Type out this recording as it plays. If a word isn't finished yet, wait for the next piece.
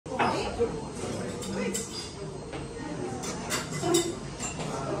Hi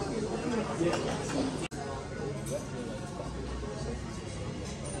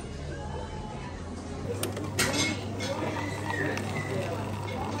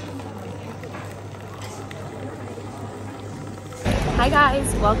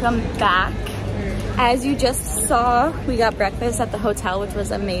guys, welcome back. As you just saw, we got breakfast at the hotel, which was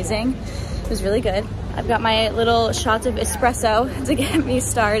amazing. It was really good. I've got my little shots of espresso to get me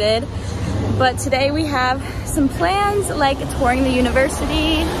started. But today we have some plans like touring the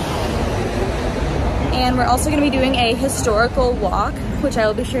university. And we're also gonna be doing a historical walk, which I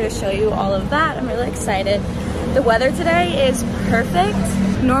will be sure to show you all of that. I'm really excited. The weather today is perfect.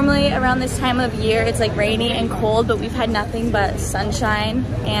 Normally around this time of year, it's like rainy and cold, but we've had nothing but sunshine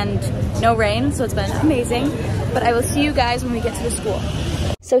and no rain, so it's been amazing. But I will see you guys when we get to the school.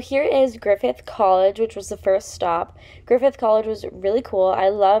 So here is Griffith College, which was the first stop. Griffith College was really cool. I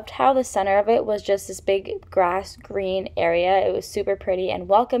loved how the center of it was just this big grass green area. It was super pretty and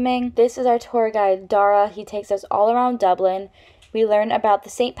welcoming. This is our tour guide, Dara. He takes us all around Dublin. We learned about the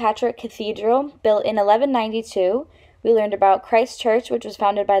Saint Patrick Cathedral, built in 1192. We learned about Christ Church, which was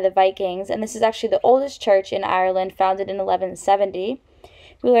founded by the Vikings, and this is actually the oldest church in Ireland, founded in 1170.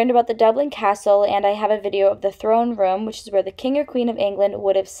 We learned about the Dublin Castle, and I have a video of the throne room, which is where the King or Queen of England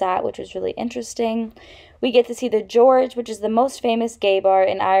would have sat, which was really interesting. We get to see the George, which is the most famous gay bar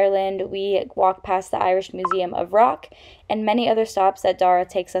in Ireland. We walk past the Irish Museum of Rock, and many other stops that Dara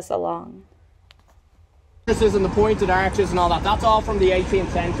takes us along. And the pointed arches and all that, that's all from the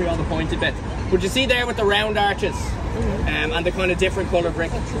 18th century, all the pointed bit. But you see there with the round arches and the kind of different colour brick,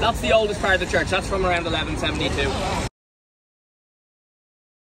 that's the oldest part of the church. That's from around 1172.